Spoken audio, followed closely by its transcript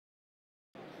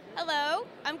Hello,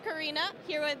 I'm Karina,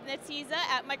 here with Netezza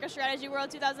at MicroStrategy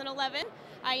World 2011.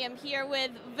 I am here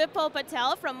with Vipul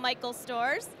Patel from Michael's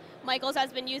Stores. Michael's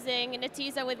has been using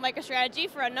Netezza with MicroStrategy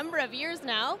for a number of years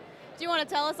now. Do you want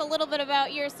to tell us a little bit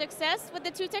about your success with the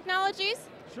two technologies?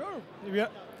 Sure.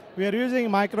 We are using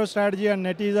MicroStrategy and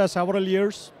Netezza several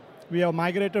years. We have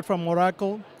migrated from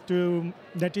Oracle to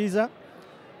Netezza.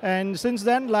 And since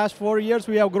then, last 4 years,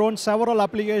 we have grown several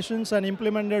applications and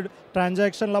implemented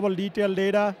transaction-level detailed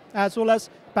data, as well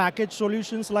as package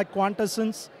solutions like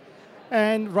Quintessence.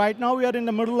 And right now, we are in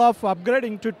the middle of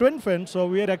upgrading to TwinFin, so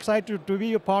we are excited to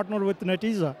be a partner with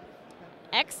Netezza.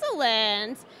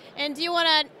 Excellent. And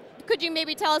could you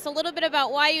maybe tell us a little bit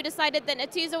about why you decided that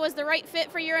Netezza was the right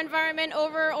fit for your environment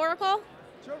over Oracle?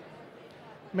 Sure.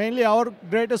 Mainly, our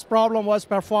greatest problem was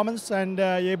performance and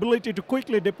the ability to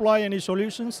quickly deploy any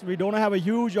solutions. We don't have a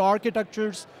huge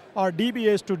architectures or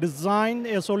DBAs to design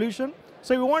a solution.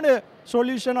 So we want a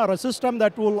solution or a system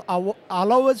that will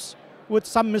allow us with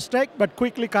some mistake, but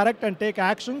quickly correct and take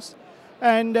actions.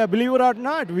 And believe it or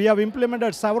not, we have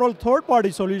implemented several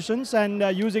third-party solutions, and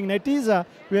using Netezza,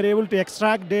 we are able to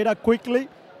extract data quickly,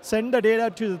 send the data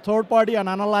to the third party and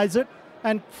analyze it.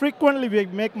 And frequently we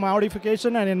make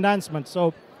modification and enhancements.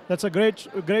 So that's a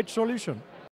great solution.